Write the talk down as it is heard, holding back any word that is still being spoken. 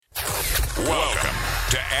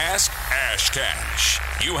to Ask Ash Cash.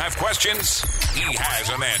 You have questions? He has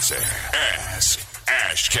an answer. Ask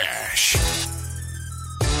Ash Cash.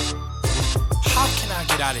 How can I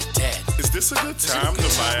get out of debt? Is this a good time to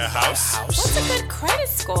buy a house? What's a good credit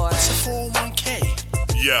score? What's a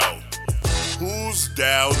 401k? Yo, who's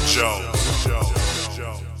Dow Jones?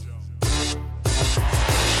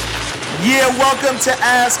 Yeah, welcome to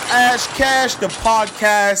Ask Ash Cash, the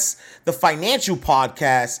podcast, the financial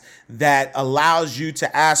podcast that allows you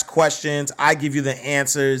to ask questions. I give you the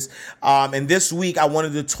answers. And this week, I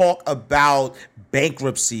wanted to talk about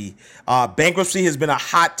bankruptcy. Bankruptcy has been a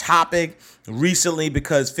hot topic recently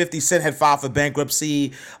because 50 Cent had filed for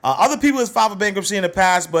bankruptcy. Other people have filed for bankruptcy in the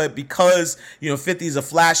past, but because 50 is a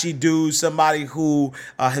flashy dude, somebody who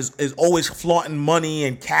is always flaunting money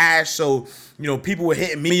and cash, so people were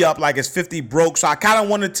hitting me up like, is 50 broke? So I kind of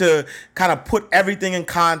wanted to put everything in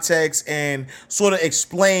context and sort of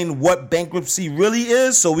explain what bankruptcy really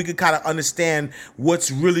is so we could kind of understand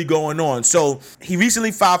what's really going on. So he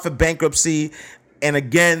recently filed for bankruptcy. And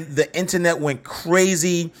again, the internet went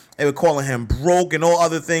crazy. They were calling him broke and all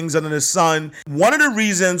other things under the sun. One of the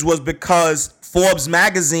reasons was because Forbes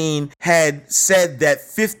magazine had said that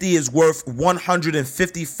 50 is worth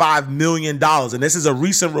 $155 million. And this is a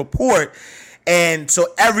recent report. And so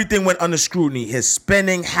everything went under scrutiny. His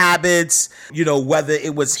spending habits, whether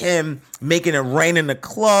it was him making it rain in the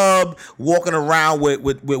club, walking around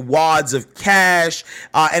with wads of cash.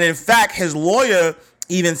 And in fact, his lawyer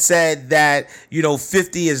even said that,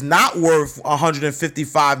 50 is not worth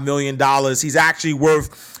 $155 million. He's actually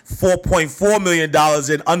worth $4.4 million.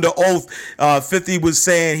 And under oath, 50 was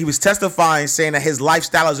saying, he was testifying, saying that his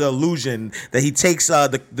lifestyle is an illusion, that he takes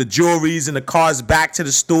the jewelries and the cars back to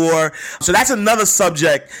the store. So that's another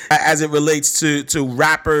subject as it relates to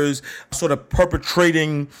rappers sort of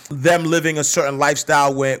perpetrating them living a certain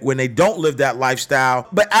lifestyle when they don't live that lifestyle.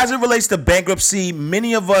 But as it relates to bankruptcy,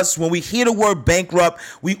 many of us, when we hear the word bankrupt,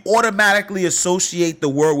 we automatically associate the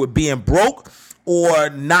word with being broke or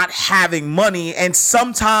not having money, and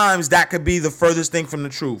sometimes that could be the furthest thing from the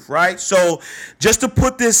truth, right? So just to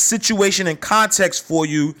put this situation in context for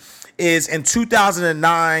you, is in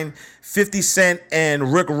 2009, 50 Cent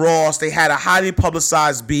and Rick Ross, they had a highly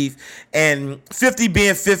publicized beef, and 50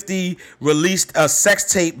 being 50 released a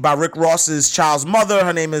sex tape by Rick Ross's child's mother.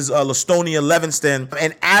 Her name is Lastonia Livingston,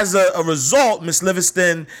 and as a result, Miss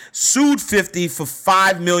Livingston sued 50 for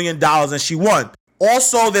 $5 million, and she won.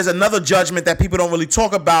 Also, there's another judgment that people don't really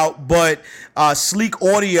talk about, but Sleek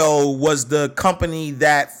Audio was the company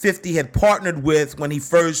that 50 had partnered with when he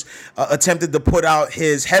first attempted to put out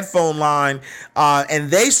his headphone line,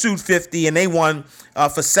 and they sued 50 and they won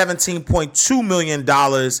for $17.2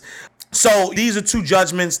 million. So these are two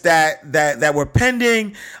judgments that were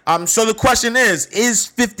pending. So the question is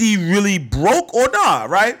 50 really broke or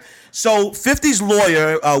not, right? So 50's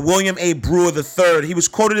lawyer, William A. Brewer III, he was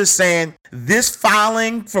quoted as saying, "This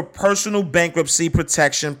filing for personal bankruptcy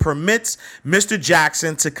protection permits Mr.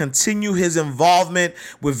 Jackson to continue his involvement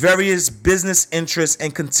with various business interests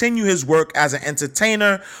and continue his work as an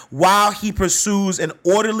entertainer while he pursues an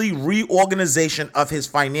orderly reorganization of his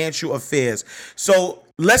financial affairs." So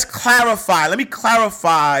let me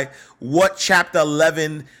clarify what Chapter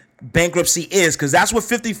 11 bankruptcy is, because that's what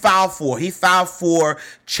 50 filed for. He filed for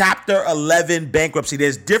Chapter 11 bankruptcy.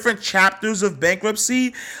 There's different chapters of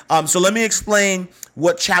bankruptcy. So let me explain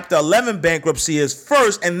what Chapter 11 bankruptcy is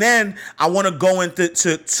first, and then I want to go into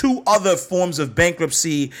two other forms of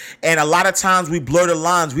bankruptcy. And a lot of times we blur the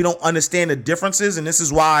lines. We don't understand the differences, and this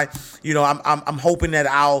is why I'm hoping that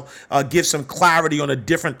I'll give some clarity on a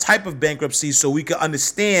different type of bankruptcy so we can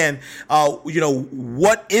understand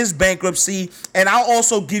what is bankruptcy, and I'll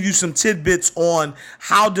also give you some tidbits on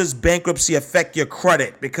how does bankruptcy affect your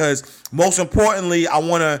credit, because most importantly, I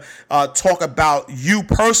want to talk about you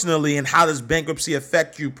personally and how does bankruptcy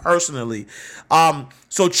affect you personally.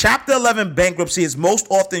 So Chapter 11 bankruptcy is most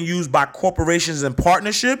often used by corporations and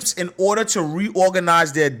partnerships in order to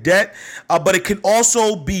reorganize their debt, but it can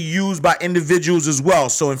also be used by individuals as well.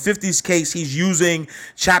 So in 50's case, he's using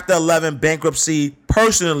Chapter 11 bankruptcy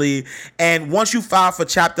personally, and once you file for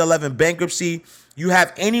Chapter 11 bankruptcy, you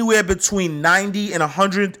have anywhere between 90 and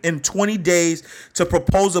 120 days to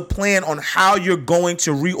propose a plan on how you're going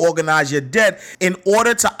to reorganize your debt in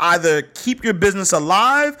order to either keep your business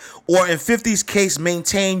alive or, in 50's case,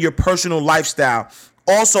 maintain your personal lifestyle.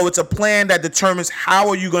 Also, it's a plan that determines how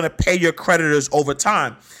are you going to pay your creditors over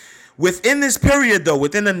time. Within this period, though,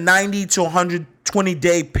 within the 90 to 120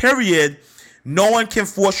 day period, No one can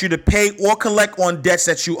force you to pay or collect on debts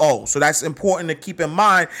that you owe. So that's important to keep in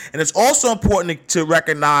mind. And it's also important to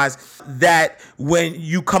recognize that when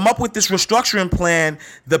you come up with this restructuring plan,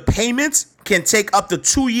 the payments can take up to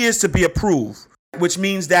 2 years to be approved, which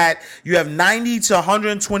means that you have 90 to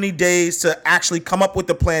 120 days to actually come up with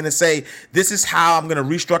the plan and say, this is how I'm going to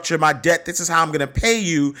restructure my debt. This is how I'm going to pay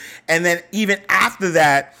you. And then even after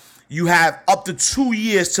that, you have up to 2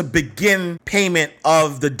 years to begin payment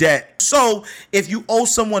of the debt. So if you owe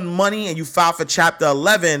someone money and you file for Chapter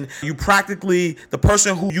 11, the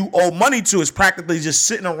person who you owe money to is practically just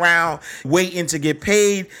sitting around waiting to get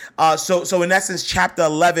paid. So in essence, Chapter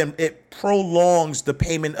 11, it prolongs the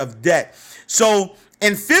payment of debt. So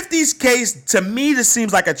in 50's case, to me, this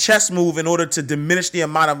seems like a chess move in order to diminish the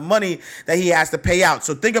amount of money that he has to pay out.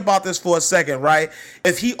 So think about this for a second, right?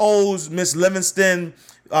 If he owes Miss Livingston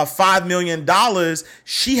 $5 million,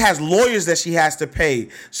 she has lawyers that she has to pay.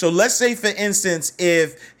 So let's say, for instance,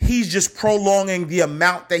 if he's just prolonging the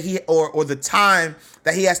amount that or the time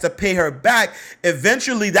that he has to pay her back,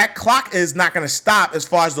 eventually that clock is not going to stop as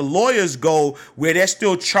far as the lawyers go, where they're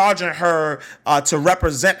still charging her to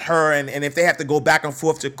represent her, and if they have to go back and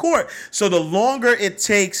forth to court. So the longer it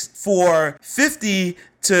takes for 50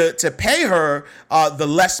 to pay her, the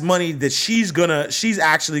less money that she's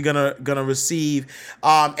actually gonna receive.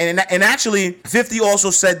 And actually 50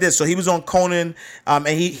 also said this. So he was on Conan, and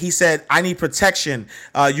he said, I need protection.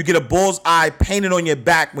 You get a bull's eye painted on your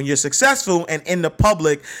back when you're successful, and in the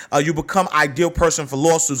public, you become ideal person for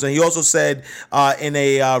lawsuits. And he also said in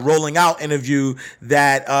a Rolling Out interview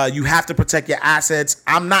that you have to protect your assets.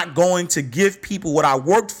 I'm not going to give people what I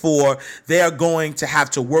worked for. They are going to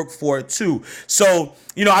have to work for it too. So,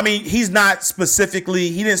 he didn't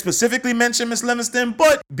specifically mention Miss Livingston,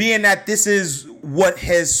 but being that this is what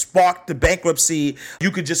has sparked the bankruptcy,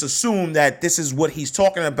 you could just assume that this is what he's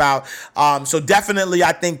talking about. So definitely,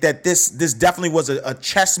 I think that this definitely was a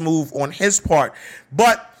chess move on his part.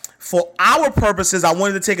 But for our purposes, I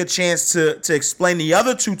wanted to take a chance to explain the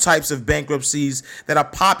other two types of bankruptcies that are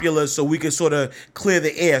popular, so we can sort of clear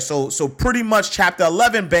the air. So pretty much Chapter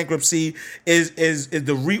 11 bankruptcy is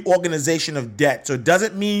the reorganization of debt. So it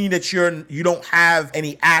doesn't mean that you don't have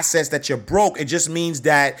any assets, that you're broke. It just means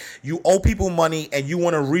that you owe people money and you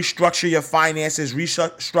want to restructure your finances,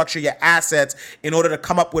 restructure your assets in order to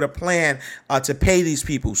come up with a plan to pay these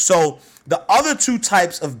people. So the other two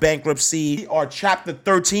types of bankruptcy are Chapter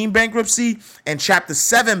 13 bankruptcy and Chapter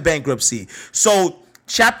 7 bankruptcy. So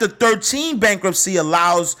Chapter 13 bankruptcy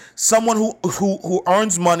allows someone who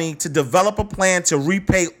earns money to develop a plan to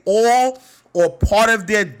repay all or part of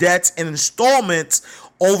their debts in installments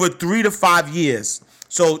over 3 to 5 years.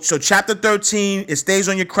 So Chapter 13, it stays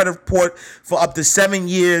on your credit report for up to 7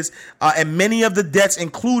 years, and many of the debts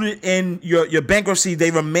included in your bankruptcy,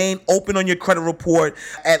 they remain open on your credit report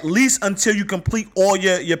at least until you complete all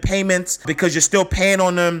your payments, because you're still paying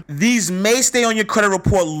on them. These may stay on your credit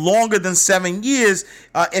report longer than 7 years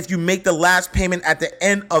if you make the last payment at the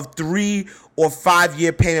end of 3 or 5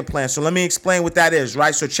 year payment plan. So let me explain what that is,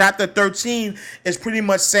 right? So Chapter 13 is pretty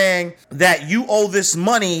much saying that you owe this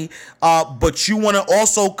money, but you want to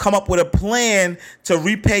also come up with a plan to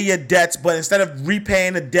repay your debts. But instead of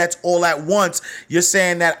repaying the debts all at once, you're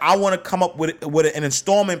saying that I want to come up with an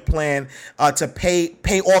installment plan to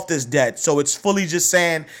pay off this debt. So it's fully just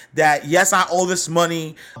saying that, yes, I owe this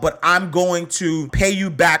money, but I'm going to pay you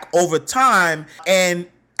back over time. And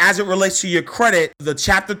as it relates to your credit, the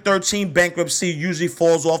Chapter 13 bankruptcy usually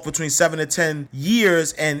falls off between 7 to 10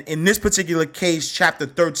 years. And in this particular case, Chapter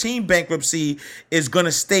 13 bankruptcy is going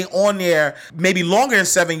to stay on there maybe longer than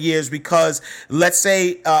 7 years, because let's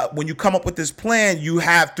say when you come up with this plan, you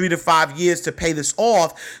have 3 to 5 years to pay this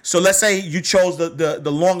off. So let's say you chose the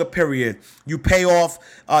longer period. You pay off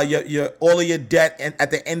all of your debt at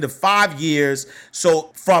the end of 5 years. So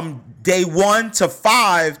from day 1 to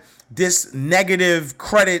 5, this negative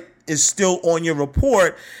credit is still on your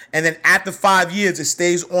report, and then after 5 years, it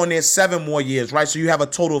stays on there 7 more years, right? So you have a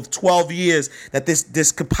total of 12 years that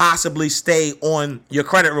this could possibly stay on your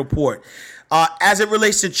credit report. As it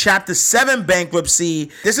relates to Chapter 7 bankruptcy,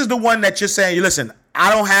 this is the one that you're saying, listen, I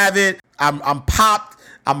don't have it, I'm popped,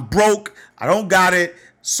 I'm broke, I don't got it,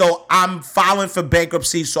 so I'm filing for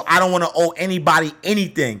bankruptcy, so I don't want to owe anybody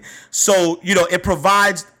anything. So, it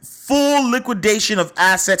provides full liquidation of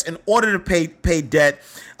assets in order to pay debt.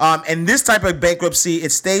 And this type of bankruptcy,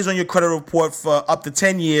 it stays on your credit report for up to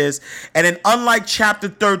 10 years. And then unlike Chapter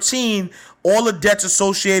 13, all the debts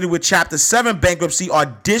associated with Chapter 7 bankruptcy are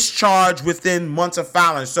discharged within months of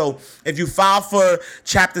filing. So if you file for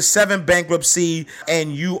Chapter 7 bankruptcy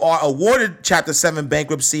and you are awarded Chapter 7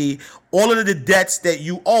 bankruptcy, all of the debts that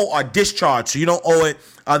you owe are discharged, so you don't owe it.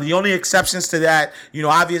 The only exceptions to that,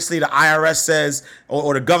 obviously the IRS says,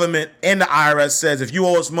 or the government and the IRS says, if you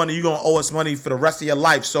owe us money, you're going to owe us money for the rest of your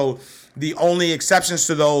life. So the only exceptions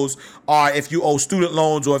to those are if you owe student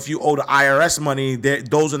loans or if you owe the IRS money,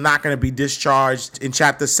 those are not going to be discharged in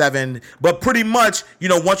Chapter 7. But pretty much,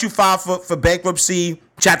 once you file for bankruptcy,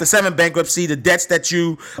 Chapter 7 bankruptcy, the debts that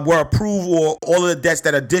you were approved or all of the debts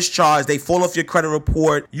that are discharged, they fall off your credit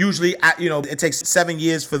report. Usually, it takes 7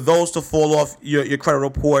 years for those to fall off your credit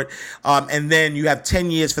report. And then you have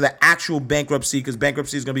 10 years for the actual bankruptcy, because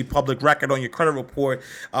bankruptcy is going to be public record on your credit report.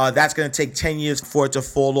 That's going to take 10 years for it to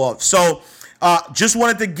fall off. So just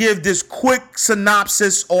wanted to give this quick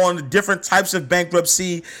synopsis on the different types of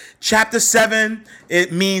bankruptcy. Chapter 7,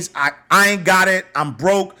 it means I ain't got it, I'm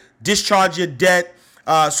broke, discharge your debt.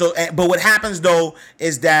 But what happens though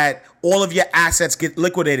is that all of your assets get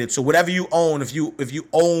liquidated. So whatever you own, if you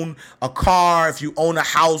own a car, if you own a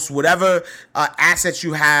house, whatever assets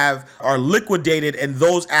you have are liquidated, and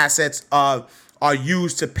those assets are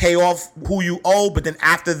used to pay off who you owe. But then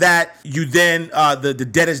after that, you then the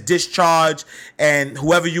debt is discharged, and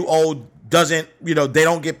whoever you owe doesn't, they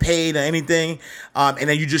don't get paid or anything. And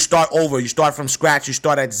then you just start over. You start from scratch. You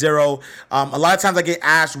start at zero. A lot of times I get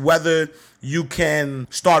asked whether you can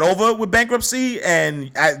start over with bankruptcy,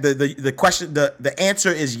 and the answer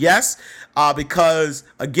is yes, because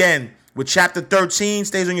again, with Chapter 13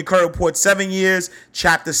 stays on your credit report 7 years.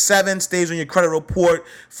 Chapter 7 stays on your credit report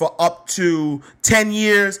for up to 10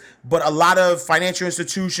 years. But a lot of financial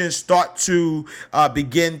institutions start to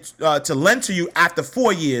begin to lend to you after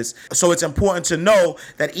 4 years. So it's important to know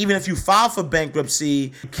that even if you file for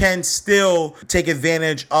bankruptcy, you can still take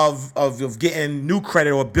advantage of getting new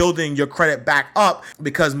credit or building your credit back up,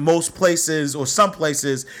 because most places or some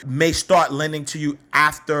places may start lending to you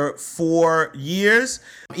after 4 years.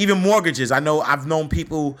 Even mortgages. I've known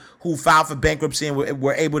people who filed for bankruptcy and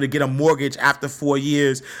were able to get a mortgage after 4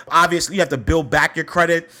 years. Obviously, you have to build back your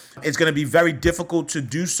credit. It's going to be very difficult to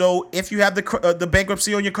do so if you have the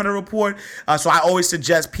bankruptcy on your credit report. So I always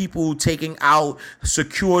suggest people taking out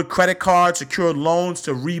secured credit cards, secured loans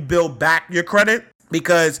to rebuild back your credit.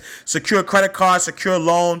 Because secure credit card, secure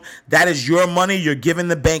loan, that is your money. You're giving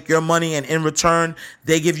the bank your money, and in return,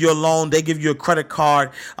 they give you a loan, they give you a credit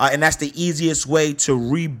card, and that's the easiest way to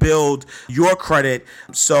rebuild your credit.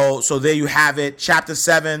 So there you have it. Chapter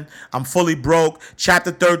 7, I'm fully broke.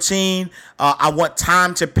 Chapter 13, I want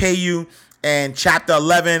time to pay you. And Chapter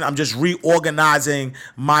 11, I'm just reorganizing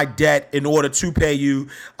my debt in order to pay you.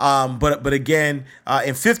 But again,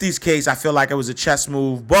 in 50's case, I feel like it was a chess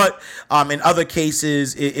move. But in other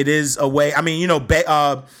cases, it is a way.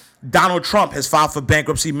 Donald Trump has filed for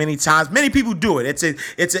bankruptcy many times. Many people do it.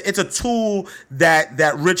 It's a tool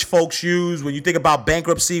that rich folks use. When you think about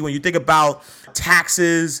bankruptcy, when you think about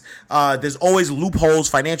taxes, there's always loopholes,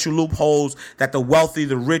 financial loopholes that the wealthy,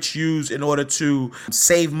 the rich use in order to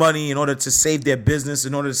save money, in order to save their business,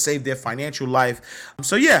 in order to save their financial life.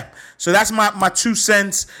 So that's my 2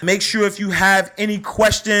 cents. Make sure if you have any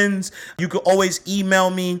questions, you can always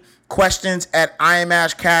email me. Questions at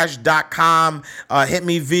imashcash.com. Hit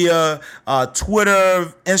me via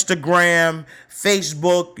Twitter, Instagram,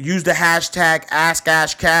 Facebook. Use the hashtag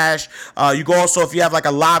AskAshCash. You can also, if you have like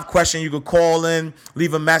a live question, you can call in,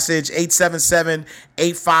 leave a message,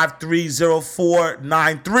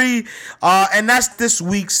 877-853-0493. And that's this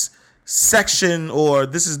week's section, or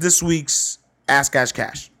this is this week's Ask Ash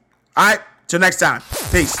Cash. All right. Till next time.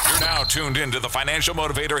 Peace. You're now tuned into the financial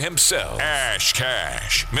motivator himself, Ash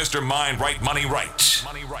Cash, Mr. Mind Right, Money Right.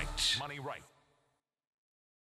 Money Right. Money Right.